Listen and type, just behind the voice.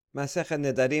Masechet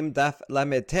Nedarim Daf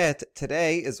Lamed Tet.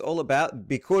 Today is all about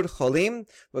Bikur Cholim.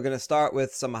 We're going to start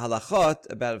with some halachot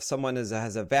about if someone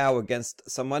has a vow against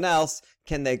someone else,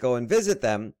 can they go and visit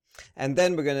them? And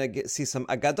then we're going to see some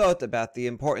agadot about the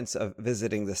importance of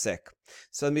visiting the sick.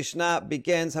 So Mishnah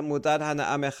begins, Hamudad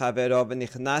hana'ah mechavero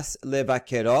v'nichnas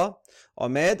levakero,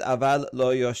 omed aval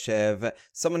lo yoshev.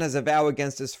 Someone has a vow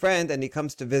against his friend and he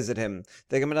comes to visit him.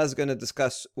 The Gemara is going to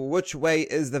discuss which way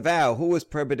is the vow, who is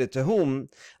prohibited to whom.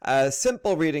 A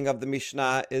simple reading of the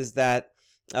Mishnah is that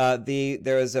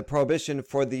there is a prohibition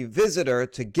for the visitor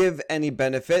to give any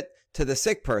benefit to the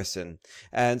sick person.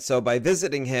 And so by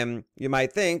visiting him, you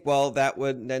might think, well,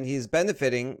 then he's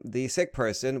benefiting the sick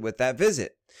person with that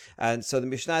visit. And so the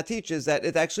Mishnah teaches that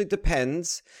it actually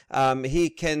depends. He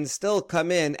can still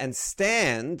come in and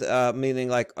stand, meaning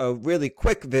like a really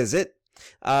quick visit,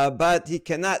 but he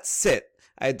cannot sit.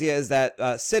 Idea is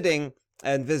that sitting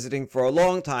and visiting for a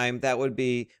long time, that would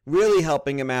be really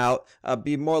helping him out,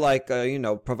 be more like,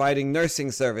 providing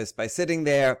nursing service by sitting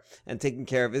there and taking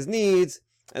care of his needs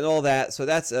and all that. So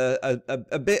that's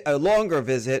a longer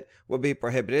visit would be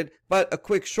prohibited, but a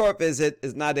quick short visit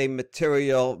is not a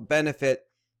material benefit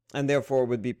and therefore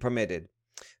would be permitted.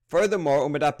 Furthermore,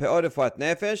 and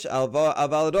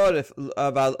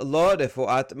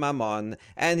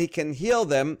he can heal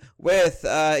them with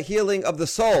healing of the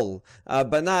soul,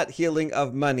 but not healing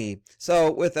of money.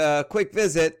 So with a quick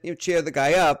visit, you cheer the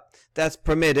guy up, that's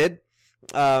permitted,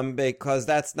 because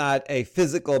that's not a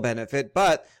physical benefit,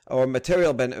 or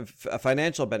material benefit, a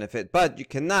financial benefit. But you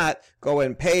cannot go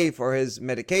and pay for his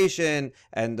medication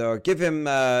or give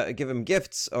him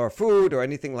gifts or food or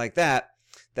anything like that.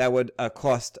 That would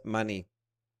cost money.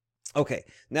 Okay,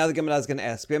 now the Gemara is going to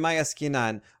ask, which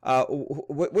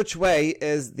way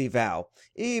is the vow?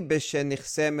 If it's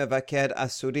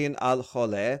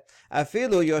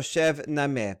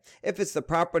the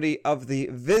property of the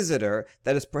visitor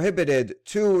that is prohibited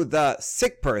to the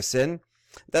sick person,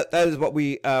 that is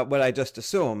what I just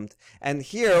assumed. And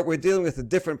here we're dealing with a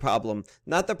different problem,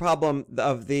 not the problem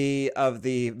of the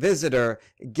visitor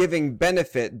giving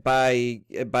benefit by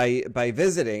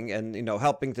visiting and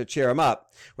helping to cheer him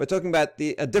up. We're talking about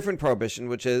a different prohibition,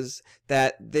 which is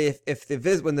that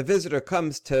when the visitor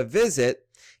comes to visit,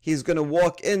 he's going to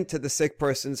walk into the sick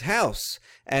person's house.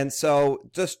 And so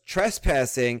just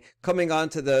trespassing, coming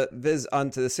onto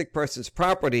the sick person's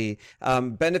property,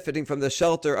 benefiting from the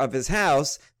shelter of his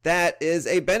house, that is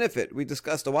a benefit. We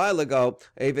discussed a while ago,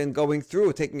 even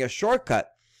taking a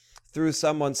shortcut through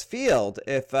someone's field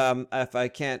if I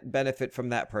can't benefit from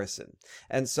that person.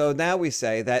 And so now we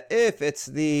say that if it's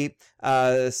the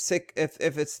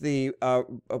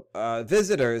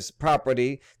visitor's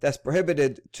property that's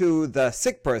prohibited to the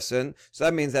sick person, so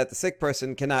that means that the sick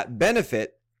person cannot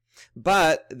benefit,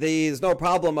 but there's no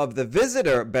problem of the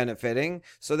visitor benefiting,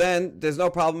 so then there's no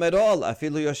problem at all.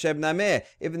 Afilu yoshev nameh,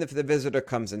 even if the visitor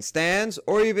comes and stands,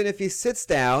 or even if he sits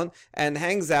down and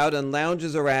hangs out and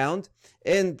lounges around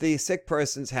in the sick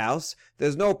person's house,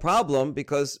 there's no problem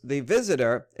because the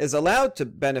visitor is allowed to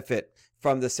benefit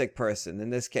from the sick person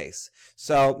in this case.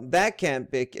 So there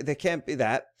can't be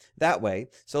that way.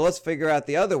 So let's figure out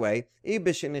the other way. So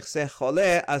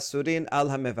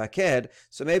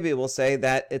maybe we'll say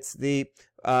that it's the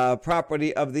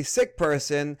property of the sick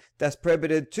person that's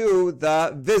prohibited to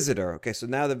the visitor. Okay, so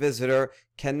now the visitor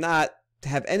cannot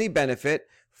have any benefit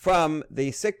from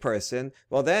the sick person.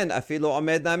 Well then, afilu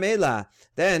omed namela,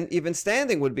 then even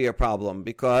standing would be a problem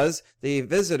because the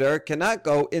visitor cannot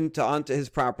go onto his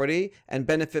property and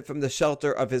benefit from the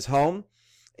shelter of his home,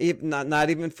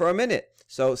 not even for a minute.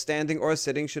 So standing or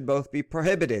sitting should both be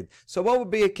prohibited. So what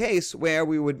would be a case where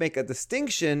we would make a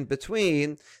distinction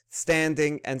between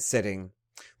standing and sitting?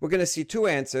 We're going to see two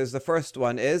answers. The first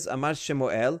one is Amar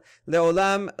Shemuel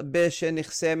Leolam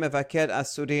b'shenichse mevaker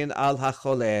asurin al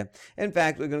hachole. In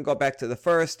fact, we're going to go back to the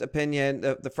first opinion,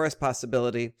 the first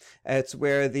possibility. It's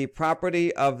where the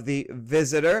property of the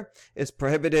visitor is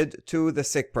prohibited to the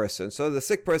sick person. So the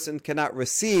sick person cannot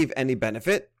receive any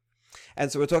benefit.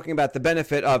 And so we're talking about the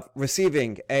benefit of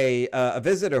receiving a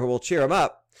visitor who will cheer him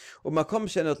up. But we're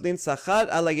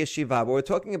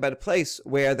talking about a place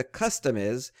where the custom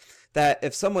is that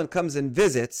if someone comes and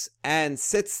visits and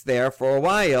sits there for a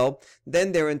while,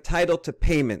 then they're entitled to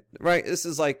payment, right? This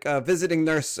is like a visiting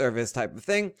nurse service type of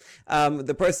thing.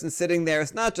 The person sitting there,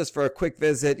 it's not just for a quick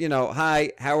visit,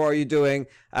 hi, how are you doing?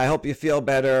 I hope you feel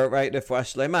better, right? Refuah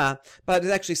shlema. But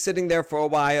it's actually sitting there for a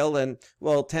while and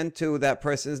will tend to that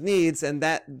person's needs, and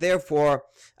that therefore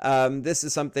this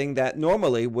is something that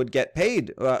normally would get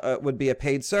paid, would be a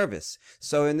paid service.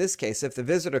 So in this case, if the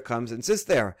visitor comes and sits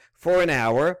there for an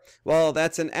hour, well,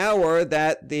 that's an hour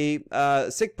that the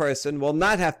sick person will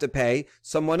not have to pay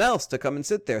someone else to come and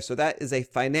sit there. So that is a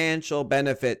financial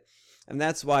benefit. And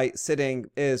that's why sitting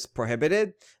is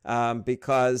prohibited,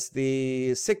 because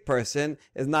the sick person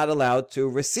is not allowed to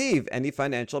receive any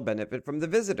financial benefit from the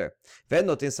visitor. But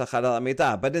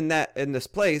in this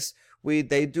place,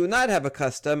 they do not have a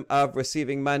custom of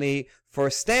receiving money for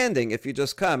standing. If you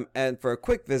just come and for a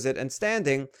quick visit and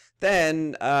standing,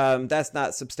 then that's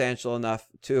not substantial enough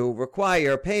to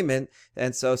require payment.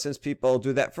 And so since people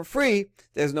do that for free,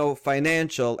 there's no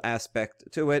financial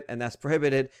aspect to it, and that's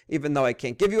prohibited. Even though I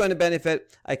can't give you any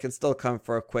benefit, I can still come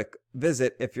for a quick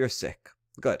visit if you're sick.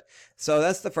 Good. So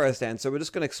that's the first answer. We're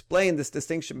just going to explain this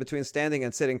distinction between standing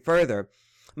and sitting further.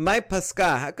 My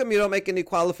paska, how come you don't make any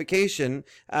qualification?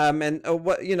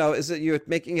 What is it? You're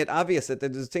making it obvious that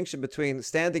there's a distinction between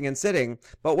standing and sitting.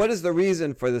 But what is the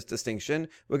reason for this distinction?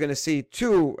 We're going to see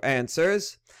two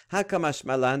answers. So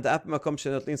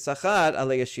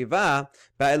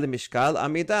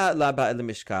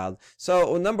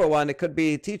number one, it could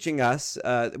be teaching us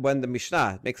when the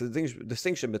Mishnah makes a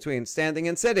distinction between standing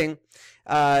and sitting.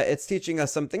 It's teaching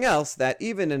us something else, that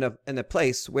even in a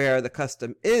place where the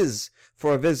custom is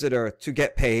for a visitor to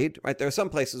get paid, right? There are some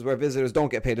places where visitors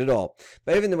don't get paid at all.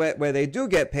 But even where they do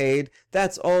get paid,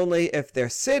 that's only if they're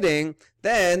sitting,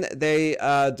 then they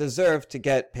deserve to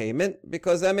get payment,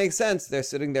 because that makes sense. They're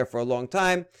sitting there for a long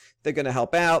time. They're going to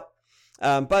help out.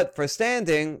 But for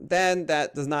standing, then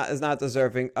that is not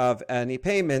deserving of any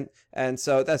payment. And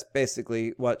so that's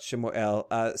basically what Shemuel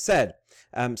said.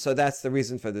 So that's the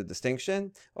reason for the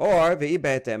distinction. Or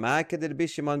ve'ibetema kedel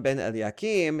Shimon ben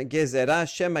Eliakim gezerah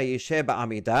shema yisheh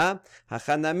ba'amida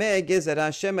hachaname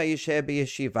gezerah shema yisheh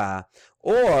b'yeshiva.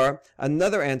 Or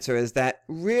another answer is that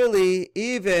really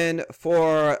even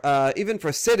for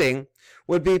sitting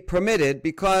would be permitted,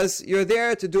 because you're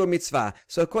there to do a mitzvah.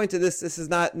 So according to this is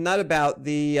not about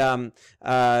the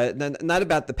not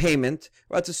about the payment.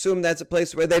 Let's assume that's a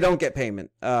place where they don't get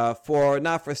payment not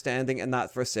for standing and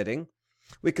not for sitting.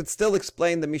 We could still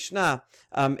explain the Mishnah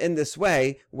in this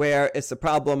way, where it's a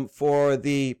problem for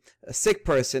the sick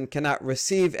person cannot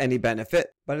receive any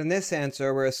benefit. But in this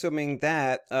answer, we're assuming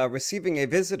that receiving a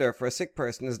visitor for a sick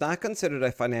person is not considered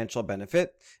a financial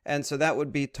benefit, and so that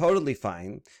would be totally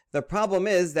fine. The problem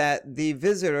is that the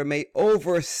visitor may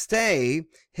overstay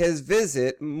his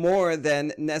visit more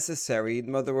than necessary,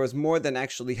 in other words, more than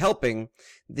actually helping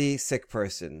the sick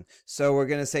person. So we're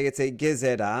going to say it's a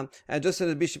gezerah, and just as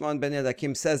Rabbi Shimon ben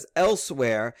Eliakim says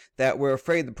elsewhere that we're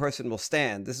afraid the person will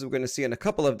stand. This is we're going to see in a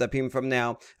couple of dapim from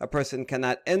now. A person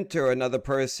cannot enter another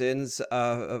person's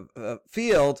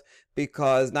field,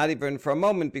 because not even for a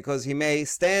moment, because he may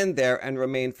stand there and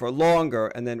remain for longer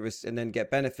and then get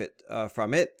benefit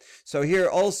from it. So here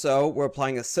also we're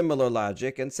applying a similar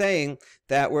logic and saying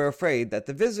that we're afraid that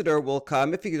the visitor will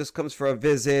come, if he just comes for a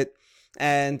visit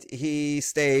and he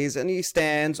stays and he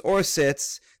stands or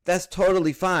sits, that's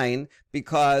totally fine,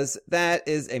 because that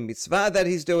is a mitzvah that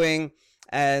he's doing.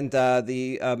 And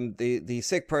the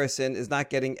sick person is not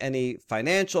getting any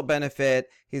financial benefit.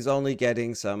 He's only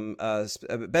getting some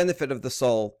benefit of the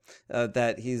soul,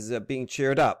 that he's being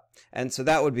cheered up. And so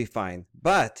that would be fine.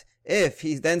 But if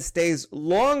he then stays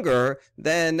longer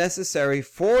than necessary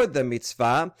for the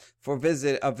mitzvah, for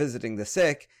visiting the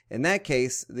sick, in that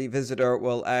case, the visitor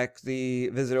will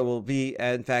be,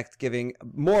 in fact, giving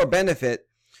more benefit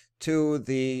to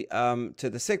the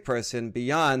sick person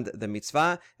beyond the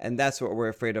mitzvah, and that's what we're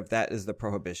afraid of. That is the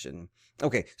prohibition.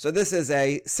 Okay, so this is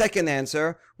a second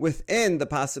answer within the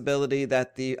possibility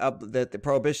that the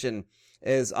prohibition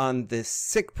is on the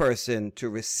sick person to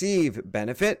receive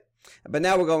benefit. But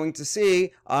now we're going to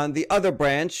see on the other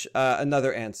branch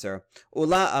another answer.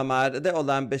 Ula amar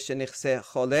de'olam b'shenichse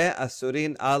chole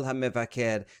asurin al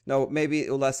hamevaker. No, maybe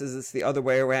Ula says it's the other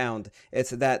way around.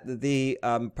 It's that the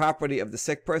property of the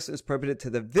sick person is prohibited to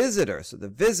the visitor. So the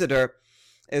visitor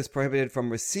is prohibited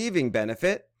from receiving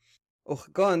benefit. But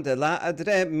we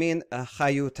made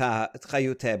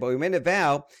a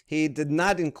vow, he did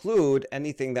not include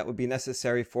anything that would be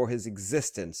necessary for his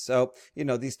existence. So,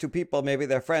 these two people, maybe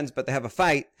they're friends, but they have a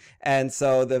fight. And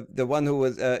so the one who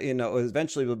was,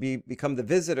 eventually will become the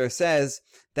visitor says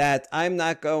that I'm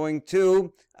not going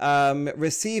to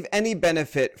receive any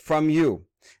benefit from you.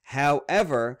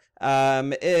 However,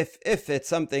 if it's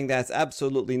something that's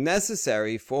absolutely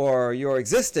necessary for your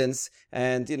existence,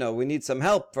 and we need some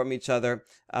help from each other,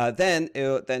 then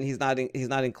he's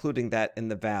not including that in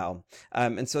the vow,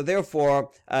 and so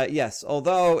therefore, yes,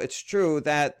 although it's true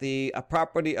that the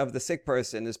property of the sick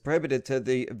person is prohibited to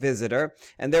the visitor,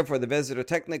 and therefore the visitor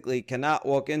technically cannot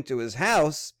walk into his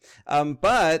house,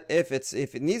 but if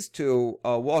it needs to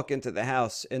walk into the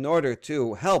house in order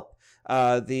to help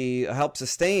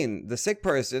sustain the sick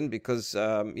person, because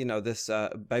this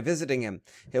by visiting him,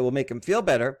 it will make him feel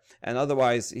better, and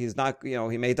otherwise he's not,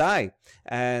 he may die.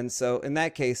 And so in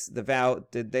that case, the vow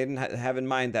they didn't have in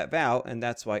mind that vow, and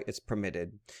that's why it's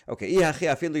permitted. Okay,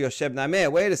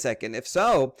 wait a second. If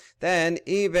so, then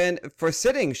even for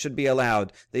sitting should be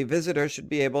allowed. The visitor should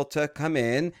be able to come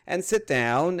in and sit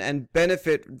down and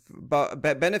benefit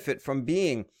from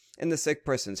being in the sick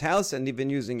person's house, and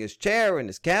even using his chair and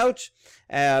his couch,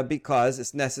 because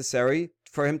it's necessary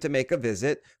for him to make a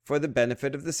visit for the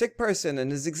benefit of the sick person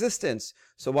and his existence.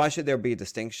 So why should there be a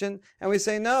distinction? And we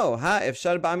say no. If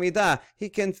Shar B'Amidah, he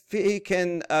can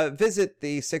visit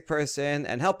the sick person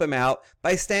and help him out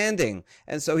by standing,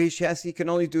 and so he can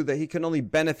only do that. He can only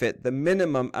benefit the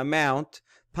minimum amount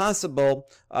possible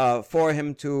for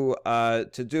him to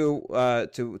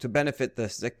benefit the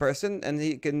sick person, and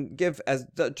he can give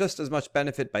just as much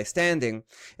benefit by standing.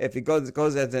 If he goes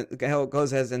ahead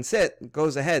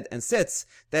and sits,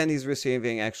 then he's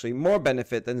receiving actually more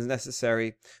benefit than is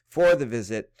necessary for the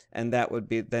visit, and that would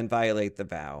then violate the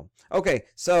vow. Okay,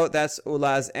 so that's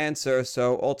Ula's answer.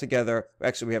 So altogether,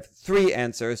 actually we have 3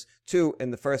 answers, 2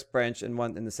 in the first branch and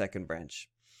 1 in the second branch.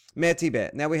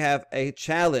 Metibe. Now we have a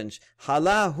challenge.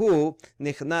 Hala hu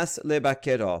nichnas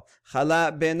lebakero.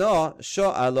 Hala beno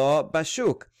sho'alo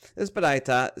bashuk. This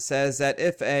baraita says that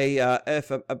if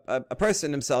a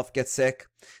person himself gets sick,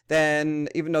 then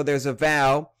even though there's a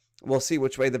vow, we'll see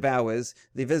which way the vow is,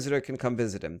 the visitor can come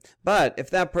visit him. But if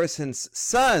that person's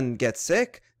son gets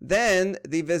sick, then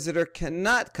the visitor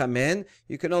cannot come in.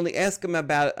 You can only ask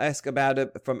about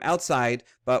it from outside,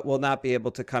 but will not be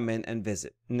able to come in and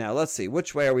visit. Now let's see,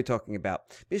 which way are we talking about?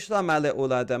 All this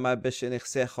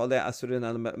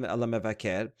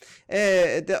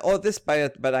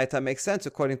baraita makes sense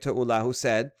according to Ula, who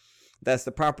said that's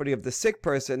the property of the sick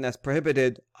person that's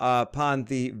prohibited upon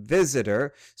the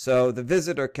visitor. So the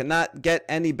visitor cannot get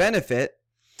any benefit.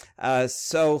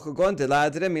 So he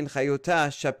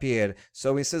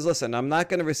says, listen, I'm not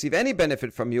going to receive any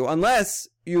benefit from you unless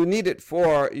you need it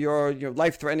for your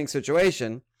life-threatening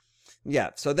situation.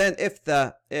 Yeah. So then, if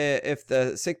the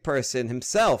sick person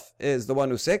himself is the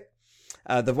one who's sick,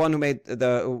 the one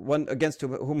against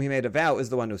whom he made a vow is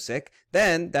the one who's sick,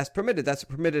 then that's permitted. That's a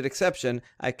permitted exception.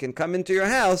 I can come into your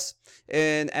house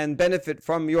and benefit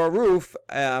from your roof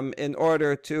in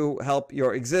order to help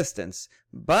your existence.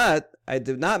 But I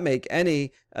did not make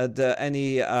any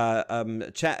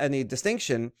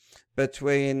distinction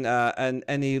between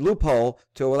any loophole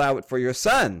to allow it for your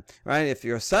son, right? If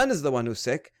your son is the one who's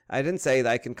sick, I didn't say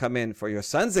that I can come in for your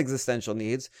son's existential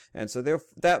needs, and so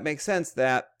that makes sense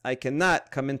that I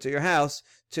cannot come into your house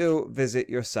to visit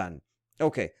your son.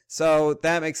 Okay, so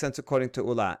that makes sense according to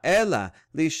Ula. Ela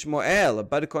li Shmuel,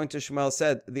 but according to Shmuel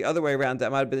said the other way around. He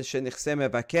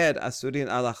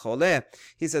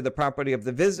said the property of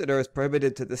the visitor is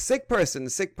prohibited to the sick person. The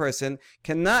sick person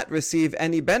cannot receive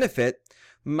any benefit.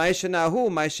 Maishanahu,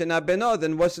 beno.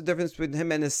 Then what's the difference between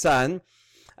him and his son?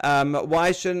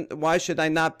 Why should I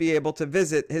not be able to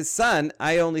visit his son?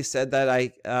 I only said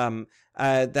that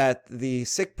that the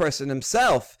sick person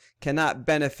himself cannot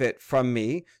benefit from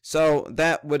me. So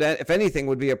that would, if anything,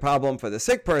 would be a problem for the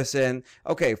sick person.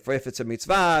 Okay, if it's a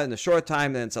mitzvah in a short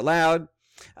time, then it's allowed.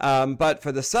 But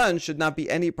for the son, should not be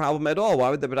any problem at all.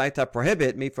 Why would the baraita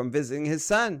prohibit me from visiting his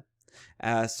son?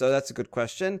 So that's a good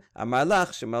question. Amar lach,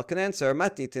 Shmuel can answer.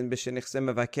 Matitin b'shenichse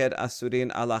mevaker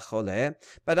asurin ala chole,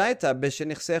 baraita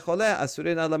b'shenichse chole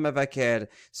asurin ala mevaker.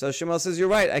 So Shmuel says, you're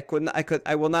right.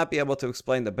 I will not be able to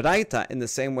explain the baraita in the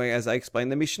same way as I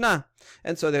explained the Mishnah.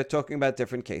 And so they're talking about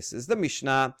different cases. The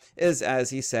Mishnah is, as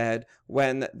he said,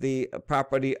 when the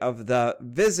property of the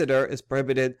visitor is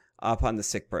prohibited upon the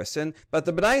sick person. But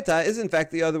the baraita is in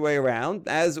fact the other way around,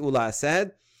 as Ula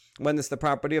said, when it's the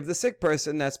property of the sick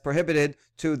person that's prohibited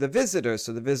to the visitor.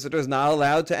 So the visitor is not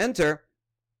allowed to enter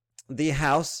the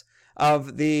house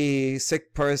of the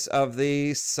sick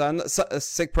person,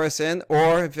 sick person,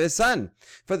 or his son.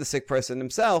 For the sick person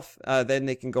himself, then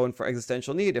they can go in for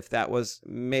existential need if that was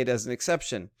made as an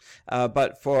exception.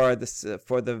 But for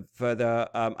the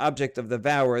object of the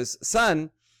vower's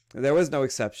son, There was no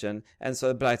exception, and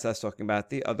so the Braita is talking about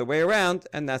the other way around,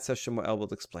 and that's how Shemuel will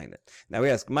explain it. Now we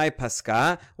ask, my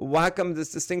Paska, how come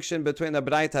this distinction between the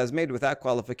Braita is made without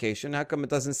qualification? How come it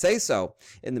doesn't say so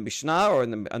in the Mishnah or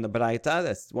in the Braita?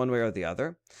 That's one way or the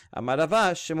other.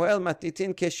 Amarava, Shemuel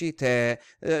matitin keshite.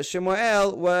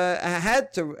 Shemuel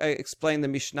had to explain the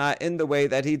Mishnah in the way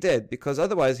that he did, because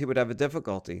otherwise he would have a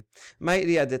difficulty.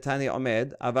 Ma'iri adetani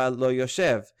omed, aval lo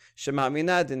yoshev.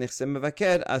 Shema'mina denichse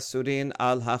mevaker asurin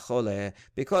al hachole.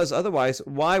 Because otherwise,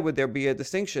 why would there be a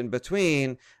distinction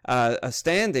between a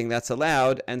standing that's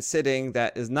allowed and sitting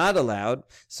that is not allowed?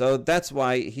 So that's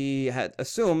why he had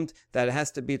assumed that it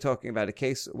has to be talking about a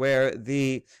case where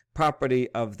the property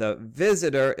of the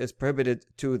visitor is prohibited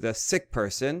to the sick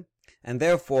person. And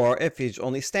therefore, if he's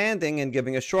only standing and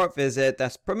giving a short visit,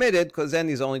 that's permitted, because then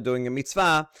he's only doing a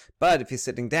mitzvah. But if he's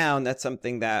sitting down, that's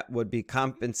something that would be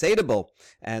compensatable,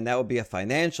 and that would be a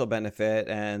financial benefit,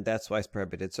 and that's why it's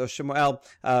prohibited. So Shemuel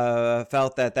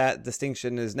felt that that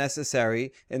distinction is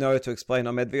necessary in order to explain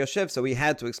Omed v'Yoshev, so he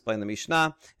had to explain the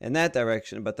Mishnah in that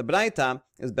direction. But the Braita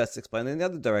is best explained in the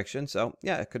other direction. So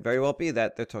yeah, it could very well be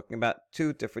that they're talking about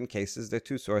two different cases. They're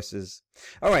two sources.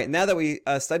 All right, now that we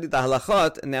studied the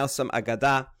halachot, now some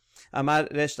agadah. Amar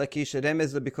Resh Lakish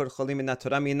remez lebikur cholim min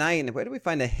haTorah minayin. Where do we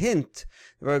find a hint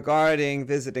regarding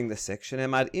visiting the sick?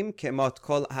 Shenemar im kemot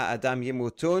kol ha'adam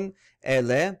yimutun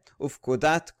ele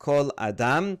ufkudat kol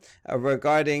adam.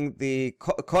 Regarding the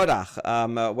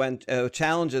Korach, when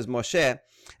challenges Moshe,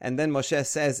 and then Moshe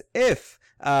says, if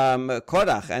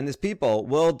Korach and his people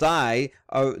will die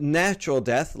a natural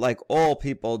death like all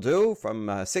people do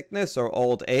from sickness or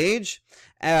old age,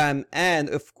 and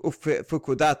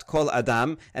fukudat kol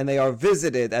adam, and they are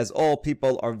visited as all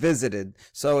people are visited.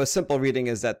 So a simple reading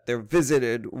is that they're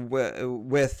visited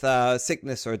with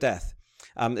sickness or death,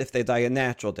 if they die a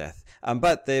natural death.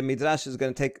 But the Midrash is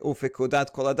going to take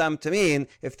ufikudat kol adam to mean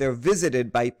if they're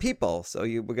visited by people. So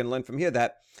we're going to learn from here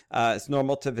that it's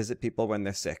normal to visit people when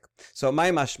they're sick. So my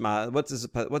mashma, what does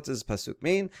pasuk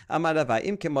mean? Amarava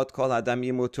im kemot kol adam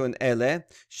yimutun ele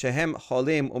shehem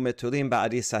cholim umetulim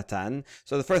ba'arisatan.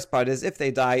 So the first part is if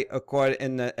they die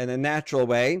in a natural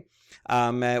way,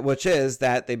 which is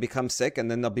that they become sick and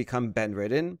then they'll become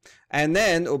bedridden, and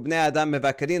then ubnei adam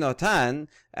mevakerin otan,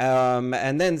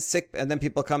 and then sick, and then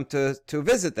people come to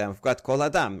visit them. We've got kol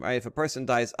adam, right? If a person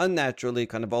dies unnaturally,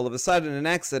 kind of all of a sudden, in an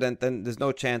accident, then there's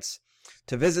no chance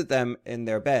to visit them in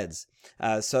their beds.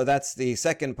 So that's the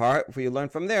second part. We learn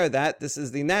from there that this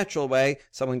is the natural way.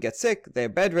 Someone gets sick, they're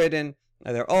bedridden,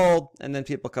 they're old, and then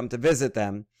people come to visit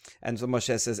them. And so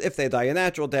Moshe says, if they die a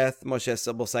natural death,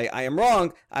 Moshe will say, I am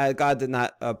wrong, God did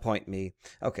not appoint me.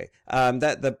 Okay,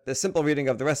 the simple reading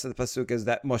of the rest of the pasuk is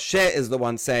that Moshe is the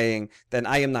one saying, then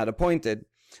I am not appointed.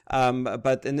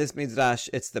 But in this midrash,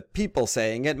 it's the people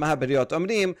saying it. Mahaberiot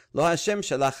omrim lo Hashem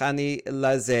shalachani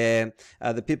lazeh.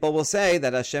 The people will say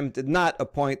that Hashem did not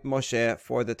appoint Moshe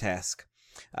for the task.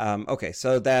 Okay,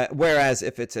 so that whereas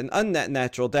if it's an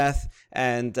unnatural death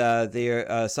and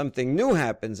something new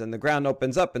happens and the ground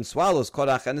opens up and swallows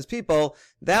Korach and his people,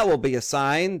 that will be a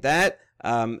sign that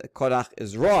Korach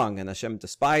is wrong and Hashem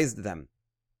despised them.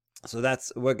 So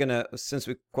we're gonna, since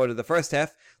we quoted the first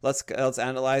half, let's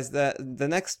analyze the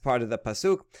next part of the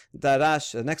pasuk.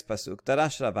 The next pasuk,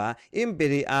 Darash Rava, im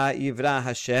biri'ah yivra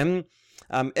Hashem.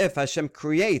 If Hashem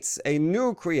creates a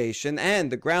new creation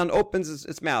and the ground opens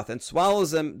its mouth and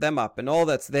swallows them up and all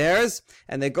that's theirs,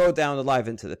 and they go down alive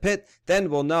into the pit,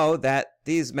 then we'll know that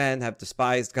these men have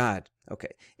despised God.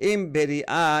 Okay. Im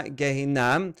biri'ah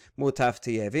gehinam mutav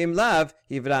tiyeh v'im lav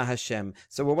yivra Hashem.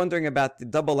 So we're wondering about the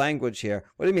double language here.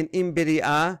 What do you mean im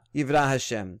biri'ah yivra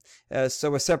Hashem?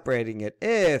 So we're separating it.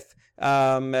 If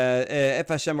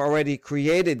Hashem already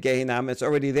created Gehinam, it's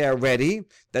already there ready,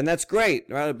 then that's great.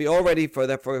 Right? It'll be all ready for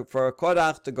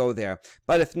Korach to go there.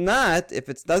 But if not, if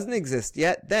it doesn't exist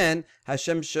yet, then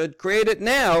Hashem should create it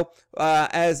now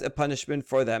as a punishment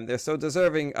for them. They're so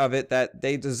deserving of it that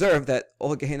they deserve that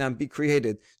all Gehinam be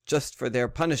created just for their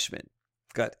punishment.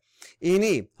 Good.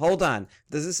 Ini, hold on.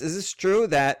 Is this true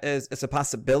that it's a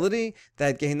possibility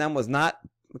that Gehinam was not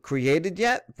created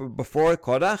yet before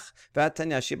Korach?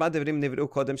 V'atanya shiba devrim nivru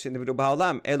kodem shenivru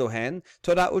ba'olam Elohen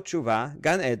Torah u'tshuva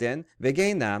Gan Eden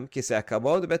v'Gehinam Kisei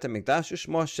HaKavod Bet HaMikdash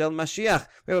u'Shmo Shel Mashiach.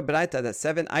 We have a braita that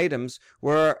 7 items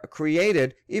were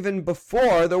created even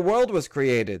before the world was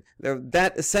created. They're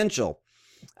that essential.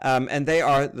 And they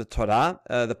are the Torah,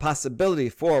 the possibility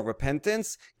for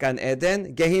repentance, Gan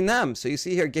Eden, Gehinam. So you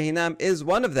see here, Gehinam is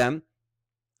one of them.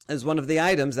 as one of the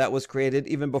items that was created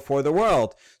even before the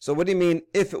world. So what do you mean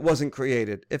if it wasn't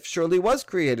created? If surely was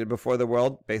created before the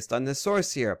world based on this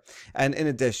source here. And in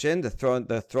addition, the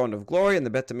throne of glory and the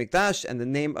Bet HaMikdash and the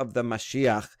name of the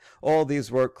Mashiach, all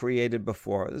these were created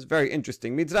before. This is very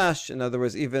interesting midrash. In other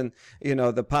words, even,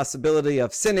 the possibility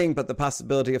of sinning, but the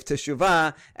possibility of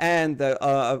teshuvah and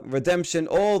the redemption,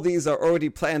 all these are already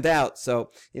planned out.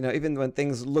 So, even when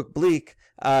things look bleak,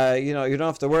 you don't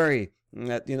have to worry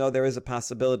that there is a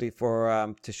possibility for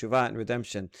teshuvah and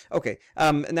redemption. Okay,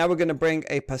 now we're going to bring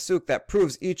a pasuk that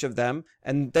proves each of them,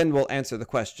 and then we'll answer the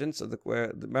question. So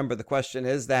remember, the question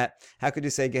is that how could you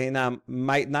say Gehinnom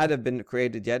might not have been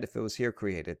created yet if it was here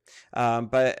created?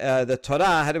 But the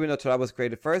Torah, how do we know Torah was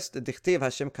created first? The Dichtiv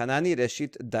Hashem Kanani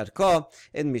Reshit Darko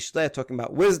in Mishle, talking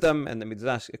about wisdom, and the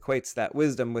Midrash equates that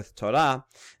wisdom with Torah.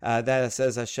 That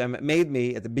says Hashem made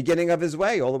me at the beginning of His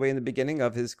way, all the way in the beginning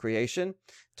of His creation.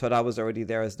 Torah was already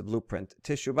there as the blueprint.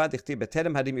 Teshuvah dichtiv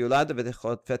beterem hadim yulad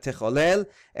v'techolel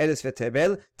eres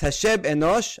v'tebel tasheb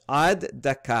enosh ad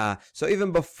daka. So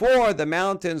even before the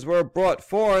mountains were brought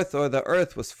forth or the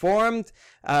earth was formed,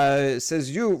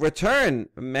 says you return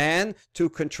man to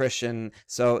contrition.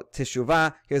 So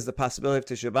teshuvah, here's the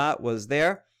possibility of teshuvah, was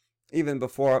there even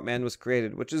before man was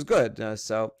created, which is good.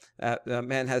 So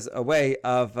man has a way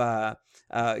of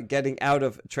getting out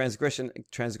of transgression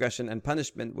and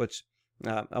punishment, which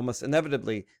almost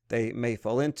inevitably they may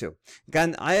fall into.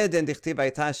 Gan ayaden dichtiv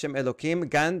vayita Hashem Elokim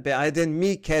gan be'aden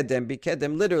mi kedem.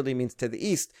 Kedem literally means to the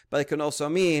east, but it can also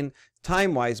mean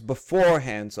time-wise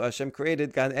beforehand. So Hashem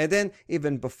created Gan Eden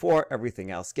even before everything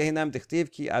else. Gehinnom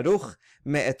dichtiv ki aruch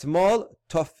me'etmol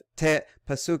tof te,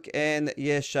 pasuk in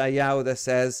Yeshayahu that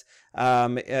says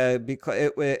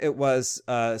because it was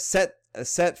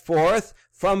set forth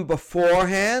from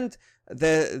beforehand.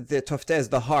 The tofteh is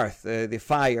the hearth, the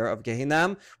fire of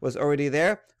Gehinnom was already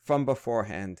there from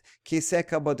beforehand. Kiseh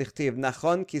kavod dichtiv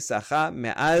nachon kisacha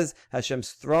me'az.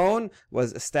 Hashem's throne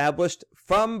was established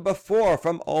from before,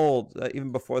 from old,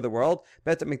 even before the world.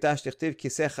 Bet HaMikdash dichtiv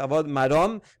kiseh kavod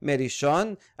marom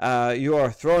merishon.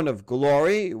 Your throne of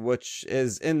glory, which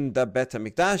is in the Bet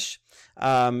HaMikdash,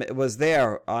 it was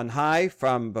there on high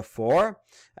from before.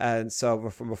 And so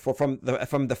from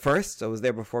the first, so it was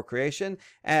there before creation.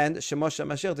 And Shemo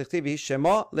Mashiach Tichtivi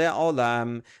Shemo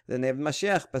Le'olam, the name of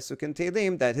Mashiach, pasuk in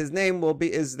Tehillim, that his name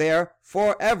is there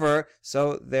forever.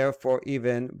 So therefore,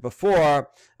 even before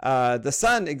the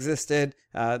Son existed,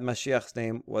 Mashiach's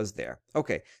name was there.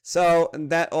 Okay, so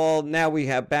that all. Now we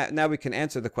can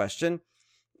answer the question.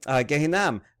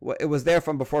 Gehinnom, it was there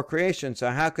from before creation.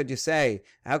 So how could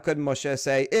Moshe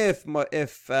say if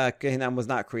Gehinnom was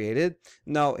not created?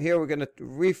 No, here we're going to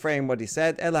reframe what he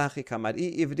said. We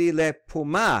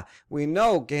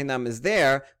know Gehinnom is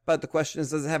there, but the question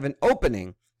is, does it have an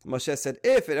opening? Moshe said,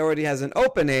 if it already has an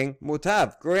opening,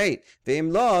 mutav, great.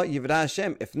 Ve'im lo yivra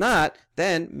Hashem. If not,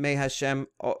 then may Hashem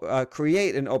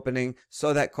create an opening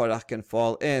so that Korach can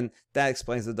fall in. That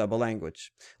explains the double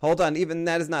language. Hold on, even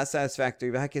that is not satisfactory.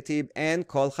 V'haketib and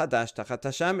kol chadash tachat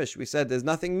hashamish. We said there's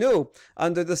nothing new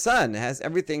under the sun. It has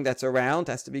everything that's around,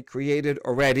 has to be created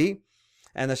already.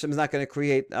 And Hashem is not going to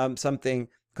create something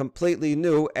completely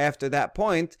new after that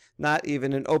point, not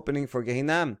even an opening for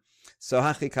Gehinnom. So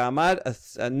hachi kamar,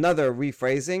 another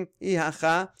rephrasing.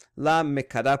 Ihacha la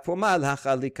mikarav puma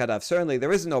hacha li karav. Certainly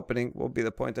there is an opening. Will be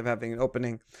the point of having an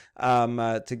opening.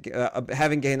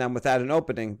 Having Gehinnom without an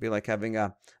opening be like having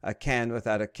a can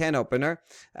without a can opener.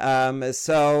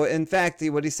 So in fact,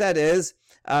 what he said is,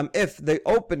 if the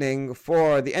opening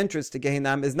for the entrance to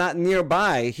Gehinnom is not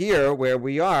nearby here where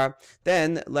we are,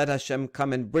 then let Hashem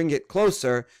come and bring it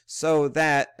closer so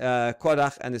that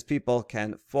Korach and his people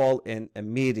can fall in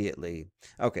immediately.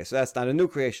 Okay, so that's not a new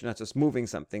creation, that's just moving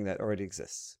something that already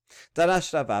exists.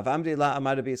 Darash Ravav, Amri la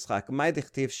Amad Rabbi Yitzchak, Mai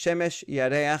dichtiv Shemesh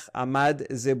Yareach Amad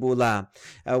Zebula.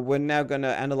 We're now going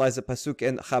to analyze a pasuk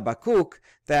in Chabakuk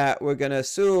that we're going to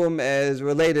assume is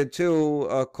related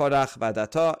to Korach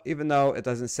Vadato, even though it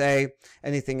doesn't say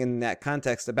anything in that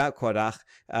context about Korach.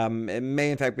 It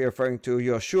may in fact be referring to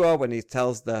Yoshua when he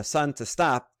tells the sun to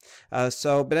stop. But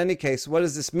in any case, what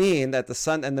does this mean that the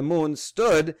sun and the moon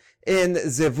stood in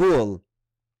Zevul?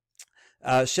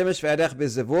 Shemesh ve'erech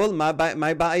beZevul, ma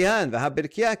ba'ayan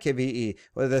v'habirkia kevi'i.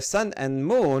 Well, the sun and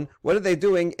moon, what are they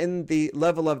doing in the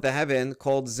level of the heaven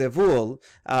called Zevul?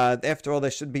 After all, they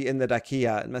should be in the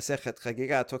Rakia. Masechet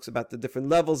Chagiga talks about the different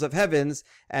levels of heavens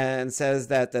and says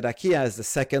that the Rakia is the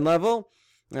second level,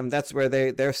 That's where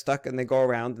they're stuck and they go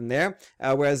around in there.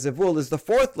 Whereas Zivul is the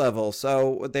fourth level,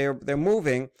 so they're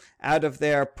moving out of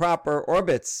their proper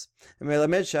orbits. So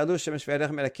this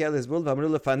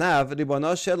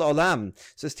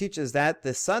teaches that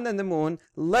the sun and the moon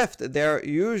left their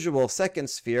usual second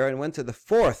sphere and went to the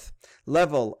fourth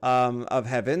level of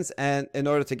heavens, and in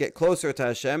order to get closer to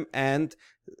Hashem and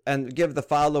give the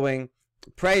following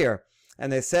prayer.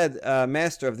 And they said,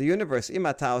 Master of the universe,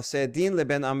 Imatao said, Din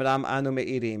leben Amram anu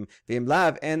meirim, v'im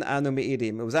lav en anu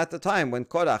meirim. It was at the time when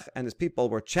Korach and his people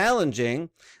were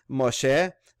challenging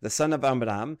Moshe, the son of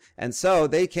Amram, and so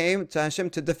they came to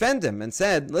Hashem to defend him and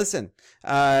said, listen,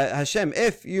 Hashem,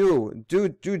 if you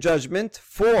do judgment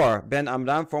for Ben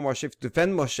Amram, for Moshe, to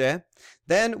defend Moshe,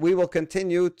 then we will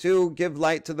continue to give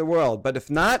light to the world. But if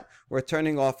not, we're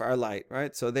turning off our light,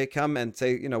 right? So they come and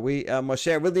say,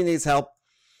 Moshe really needs help,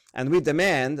 and we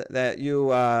demand that you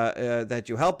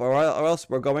help, or else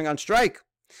we're going on strike.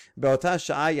 So the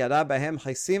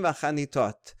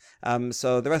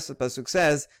rest of the pasuk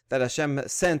says that Hashem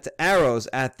sent arrows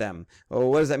at them. Well,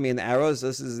 what does that mean, arrows?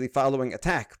 This is the following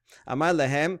attack. Amar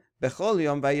lehem bechol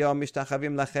yom vayom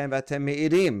mishtachavim lachem v'atem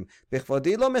me'irim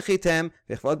bechvodi lo mechitem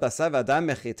bechvod basar v'adam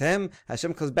mechitem.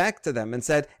 Hashem comes back to them and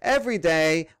said, every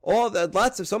day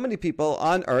so many people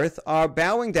on earth are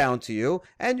bowing down to you,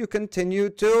 and you continue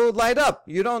to light up.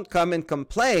 You don't come and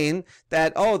complain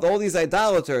that, all these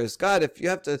idolaters, God, if you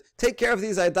have to take care of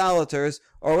these idolaters,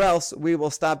 or else we will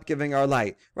stop giving our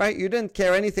light. Right? You didn't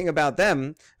care anything about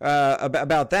them,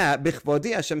 about that.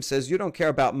 Bichvodi, Hashem says, you don't care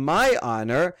about my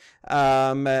honor,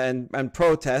 and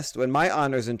protest when my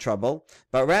honor is in trouble,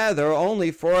 but rather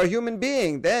only for a human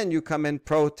being. Then you come and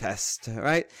protest,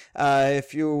 right?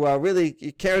 If you really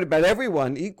cared about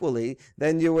everyone equally,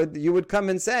 then you would come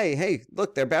and say, hey,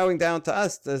 look, they're bowing down to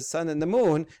us, the sun and the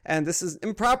moon, and this is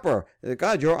improper.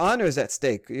 God, your honor is at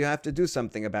stake. You have to do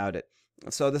something about it.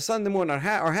 So the sun and the moon are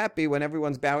happy when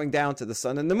everyone's bowing down to the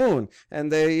sun and the moon.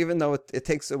 And even though it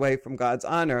takes away from God's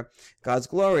honor, God's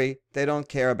glory, they don't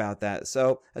care about that.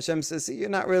 So Hashem says, see, you're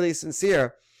not really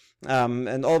sincere.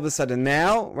 And all of a sudden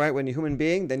now, right, when you're a human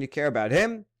being, then you care about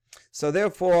Him. So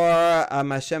therefore,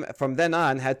 Hashem from then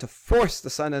on had to force the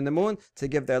sun and the moon to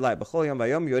give their light. The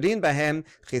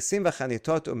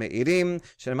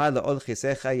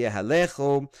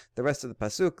rest of the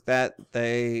pasuk, that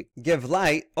they give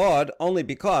light odd only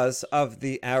because of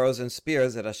the arrows and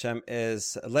spears that Hashem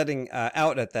is letting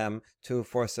out at them to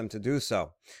force them to do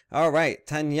so. All right,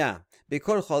 Tanya.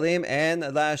 Bikur cholim and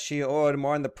la shior,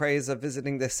 more in the praise of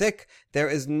visiting the sick. There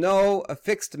is no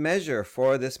fixed measure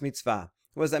for this mitzvah.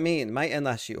 What does that mean? May en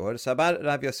la shiur. Sabar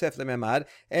Rav Yosef lememar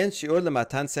en shiur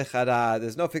lematan sechara.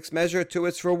 There's no fixed measure to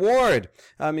its reward.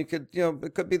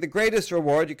 It could be the greatest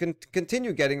reward. You can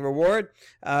continue getting reward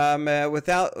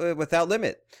without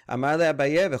limit. Amar le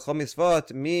Abaye v'chol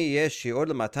misvot mi yesh shiur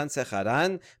lematan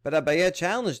secharan. But Abaye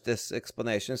challenged this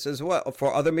explanation. Says what?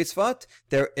 For other mitzvot,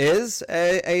 there is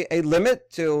a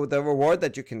limit to the reward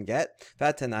that you can get.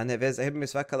 V'atanan hevez ehib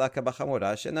mitzvah kalaka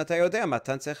b'chamura she'nata yodea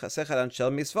matan secharan shel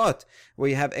mitzvot.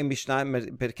 We have a Mishnah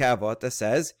in Pirkei Avot that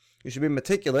says you should be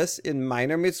meticulous in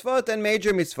minor mitzvot and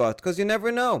major mitzvot, because you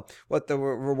never know what the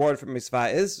reward for mitzvah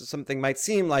is. Something might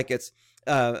seem like it's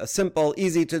a simple,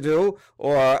 easy to do,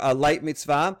 or a light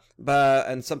mitzvah,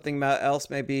 and something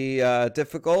else may be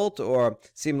difficult, or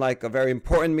seem like a very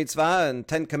important mitzvah and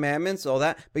 10 commandments, all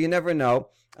that, but you never know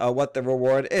what the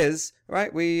reward is,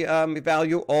 right? We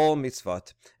value all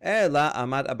mitzvot. Ela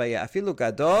amad Abaye afilu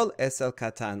gadol esel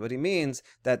katan. What he means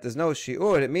that there's no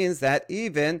shiur, it means that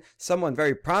even someone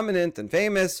very prominent and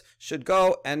famous should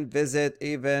go and visit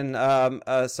even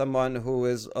someone who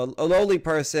is a lowly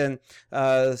person,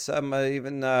 and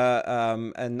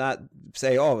not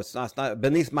say, oh, it's not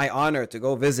beneath my honor to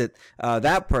go visit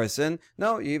that person.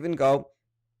 No, you even go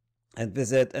and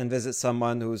visit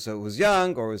someone who's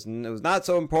young or who's not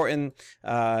so important.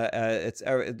 It's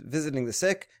visiting the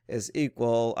sick is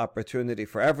equal opportunity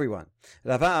for everyone.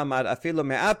 Rava Amar afilu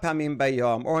me'at pamim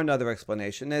bayom, or another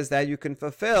explanation is that you can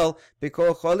fulfill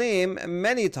Bikur Cholim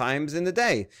many times in the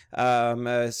day.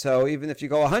 So even if you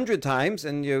go 100 times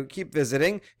and you keep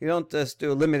visiting, you don't just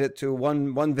limit it to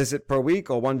one visit per week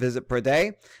or one visit per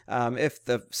day. If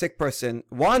the sick person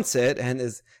wants it and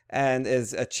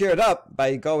is cheered up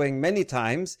by going many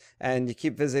times, and you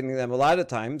keep visiting them a lot of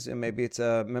times, and maybe it's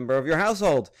a member of your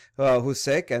household who's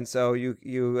sick, and so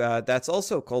you that's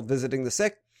also called visiting the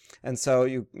sick. And so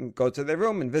you go to their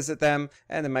room and visit them,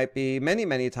 and it might be many,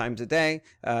 many times a day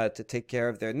to take care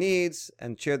of their needs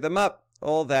and cheer them up.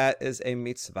 all that is a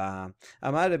mitzvah.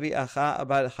 Amar Rabbi Acha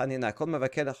Bar Chanina, Kol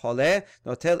mevaker choleh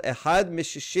notel echad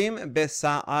mishishim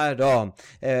besa'aro.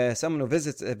 Someone who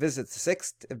visits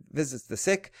the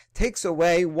sick takes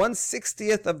away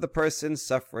 1/60th of the person's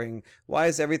suffering. Why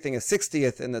is everything a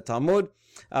 60th in the Talmud?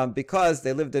 Because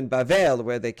they lived in Bavel,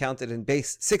 where they counted in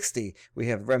base 60. We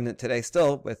have remnant today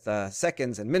still with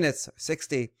seconds and minutes,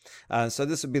 60. So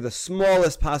this would be the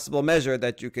smallest possible measure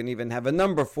that you can even have a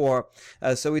number for.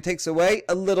 So he takes away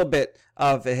a little bit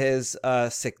of his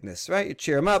sickness, right? You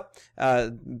cheer him up.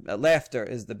 Laughter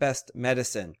is the best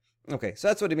medicine. Okay, so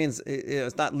that's what it means.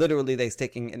 It's not literally that he's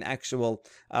taking an actual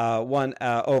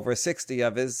 1/60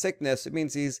 of his sickness. It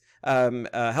means he's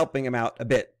helping him out a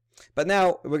bit. But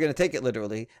now we're going to take it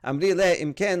literally. Right,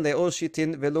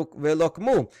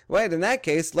 in that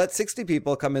case, let 60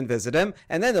 people come and visit him,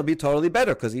 and then they'll be totally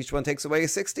better, because each one takes away a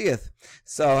 60th.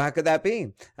 So how could that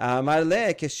be? Says,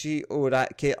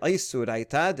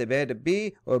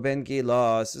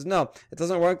 no, it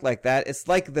doesn't work like that. It's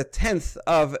like the 10th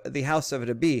of the house of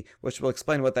Rabbi, which we'll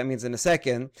explain what that means in a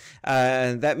second.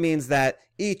 And that means that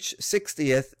each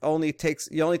 60th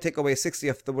you only take away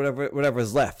 60th of whatever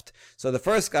is left. So the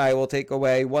first guy will take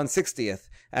away 1/60th,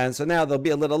 and so now there'll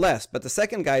be a little less. But the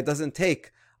second guy doesn't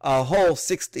take a whole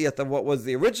 60th of what was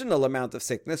the original amount of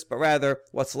sickness, but rather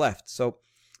what's left. So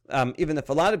even if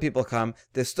a lot of people come,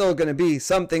 there's still going to be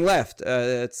something left.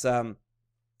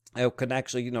 It can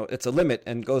actually, it's a limit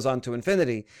and goes on to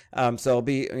infinity. So it'll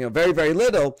be, very, very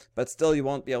little, but still you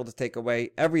won't be able to take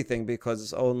away everything because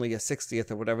it's only a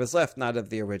 60th of whatever is left, not of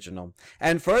the original.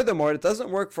 And furthermore, it doesn't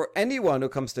work for anyone who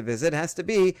comes to visit. It has to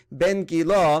be Ben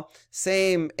Gilo,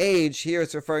 same age. Here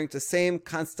it's referring to same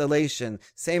constellation,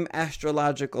 same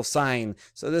astrological sign.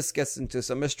 So this gets into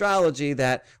some astrology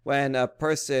that when a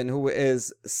person who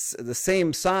is the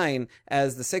same sign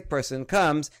as the sick person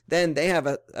comes, then they have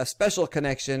a special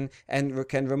connection and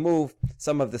can remove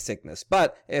some of the sickness.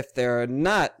 But if they're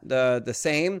not the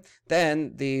same,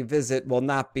 then the visit will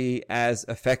not be as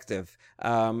effective.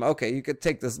 Okay, you could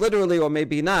take this literally or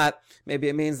maybe not. Maybe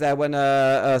it means that when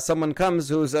someone comes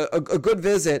who's a good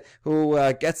visit, who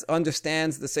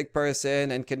understands the sick person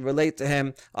and can relate to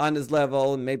him on his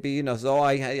level, maybe, so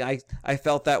I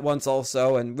felt that once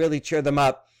also, and really cheer them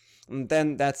up,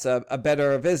 then that's a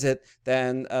better visit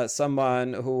than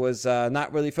someone who was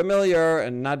not really familiar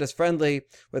and not as friendly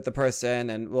with the person,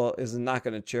 and is not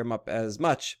going to cheer him up as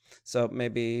much. So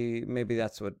maybe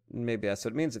that's what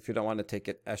it means if you don't want to take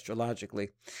it astrologically.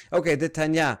 Okay, the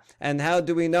Tanya. And how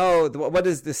do we know what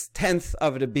is this 10th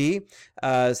of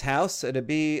Rabbi's house?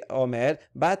 Rabbi Omer,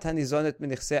 Bat hanizonet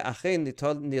minichse achin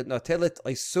notelet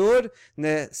isur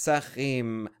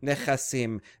nechasim.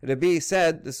 Rabbi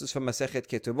said, this is from Masechet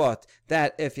Ketubot,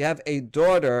 that if you have a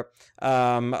daughter,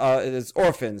 it's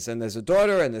orphans, and there's a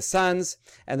daughter and the sons,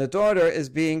 and the daughter is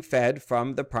being fed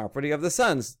from the property of the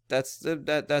sons. That's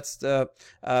included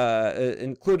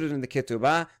in the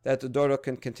ketubah, that the daughter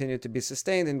can continue to be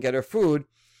sustained and get her food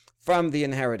from the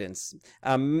inheritance.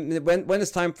 When it's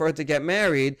time for her to get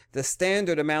married, the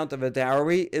standard amount of a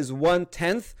dowry is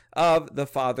 1/10 of the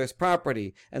father's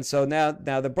property, and so now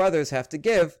the brothers have to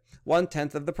give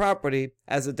 1/10 of the property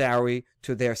as a dowry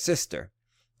to their sister.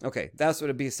 Okay, that's what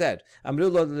Rabbi said. Amru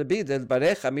lo Rabbi del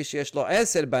barecha mi sheyesh lo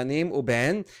 10 banim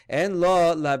uben en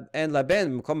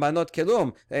laben m'kom banot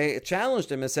kelum. They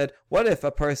challenged him and said, what if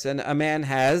a man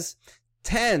has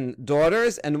 10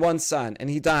 daughters and 1 son, and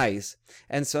he dies,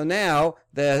 and so now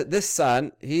this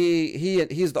son,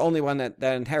 he's the only one that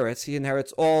inherits. He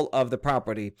inherits all of the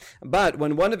property. But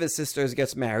when one of his sisters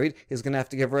gets married, he's going to have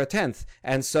to give her 1/10,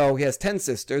 and so he has 10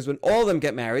 sisters. When all of them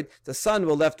get married, the son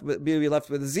will be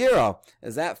left with 0.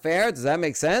 Is that fair? Does that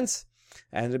make sense?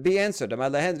 And Rabbi answered, and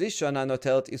Rabbi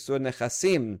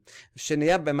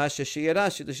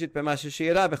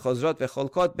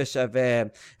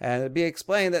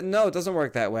explained that no, it doesn't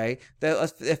work that way.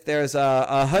 That if there's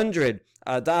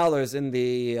 $100 in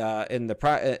the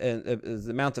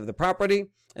amount of the property,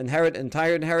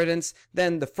 entire inheritance,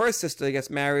 then the first sister that gets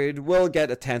married will get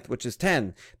 1/10, which is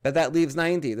 10, but that leaves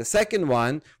 90. The second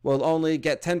one will only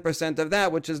get 10% of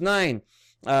that, which is 9.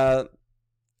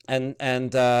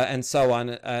 And so on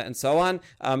and so on.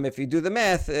 If you do the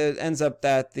math, it ends up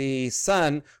that the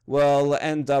son will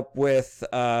end up with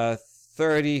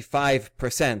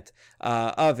 35%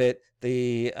 of it.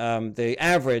 The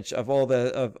average of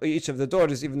each of the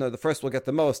daughters, even though the first will get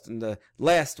the most and the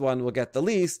last one will get the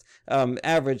least,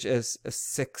 average is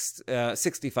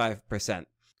 65%.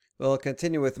 We'll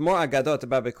continue with more Agadot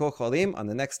about Bikur Cholim on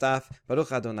the next daf.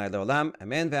 Baruch Adonai Leolam.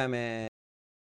 Amen ve'amen.